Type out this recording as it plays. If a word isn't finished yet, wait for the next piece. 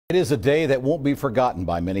It is a day that won't be forgotten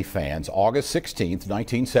by many fans. August 16th,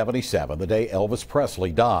 1977, the day Elvis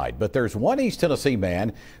Presley died. But there's one East Tennessee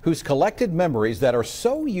man who's collected memories that are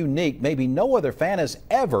so unique maybe no other fan has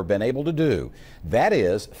ever been able to do. That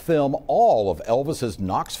is, film all of Elvis's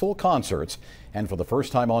Knoxville concerts. And for the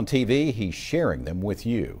first time on TV, he's sharing them with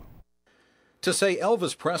you. To say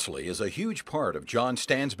Elvis Presley is a huge part of John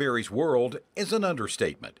Stansberry's world is an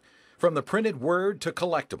understatement. From the printed word to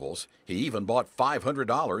collectibles, he even bought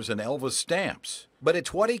 $500 in Elvis stamps. But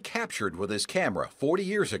it's what he captured with his camera 40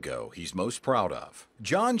 years ago he's most proud of.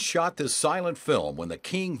 John shot this silent film when the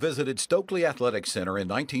King visited Stokely Athletic Center in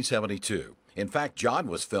 1972. In fact, John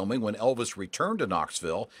was filming when Elvis returned to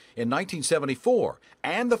Knoxville in 1974,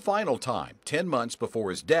 and the final time, 10 months before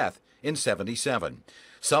his death in '77.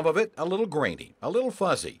 Some of it a little grainy, a little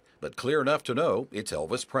fuzzy, but clear enough to know it's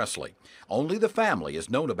Elvis Presley. Only the family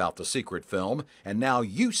has known about the secret film, and now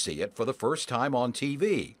you see it for the first time on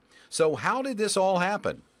TV. So how did this all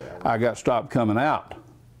happen? I got stopped coming out.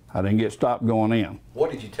 I didn't get stopped going in.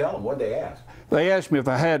 What did you tell them? What did they ask? They asked me if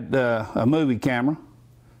I had a movie camera,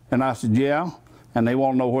 and I said, yeah. And they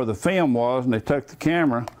want to know where the film was, and they took the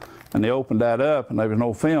camera, and they opened that up, and there was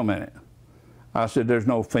no film in it. I said, there's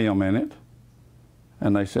no film in it.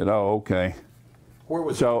 And they said, oh, okay. Where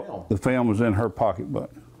was the film? The film was in her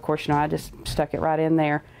pocketbook. Of course, I just stuck it right in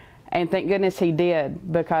there. And thank goodness he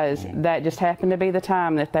did, because that just happened to be the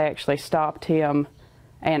time that they actually stopped him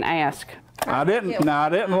and asked. I didn't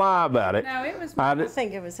lie about it. No, it was me. I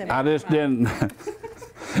think it was him. I just didn't.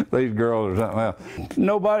 These girls are something else.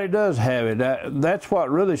 Nobody does have it. That's what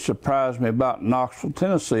really surprised me about Knoxville,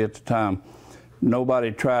 Tennessee at the time.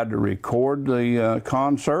 Nobody tried to record the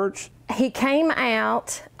concerts. He came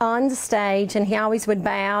out on the stage, and he always would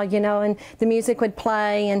bow, you know, and the music would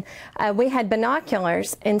play, and we had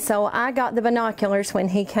binoculars, and so I got the binoculars when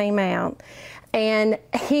he came out. And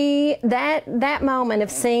that moment of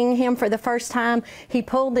seeing him for the first time, he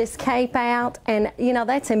pulled this cape out, and you know,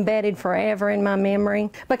 that's embedded forever in my memory,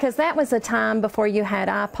 because that was a time before you had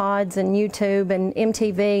iPods and YouTube and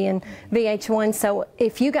MTV and VH1. So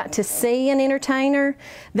if you got to see an entertainer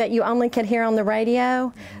that you only could hear on the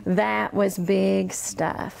radio, that was big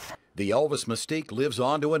stuff. The Elvis mystique lives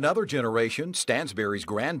on to another generation. Stansberry's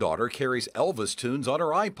granddaughter carries Elvis tunes on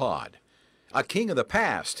her iPod. A king of the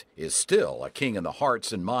past is still a king in the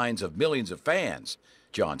hearts and minds of millions of fans.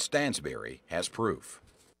 John Stansberry has proof.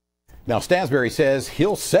 Now, Stansberry says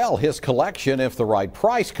he'll sell his collection if the right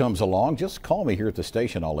price comes along. Just call me here at the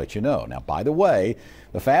station, I'll let you know. Now, by the way,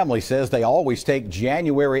 the family says they always take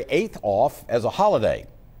January 8th off as a holiday.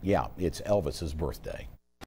 Yeah, it's Elvis's birthday.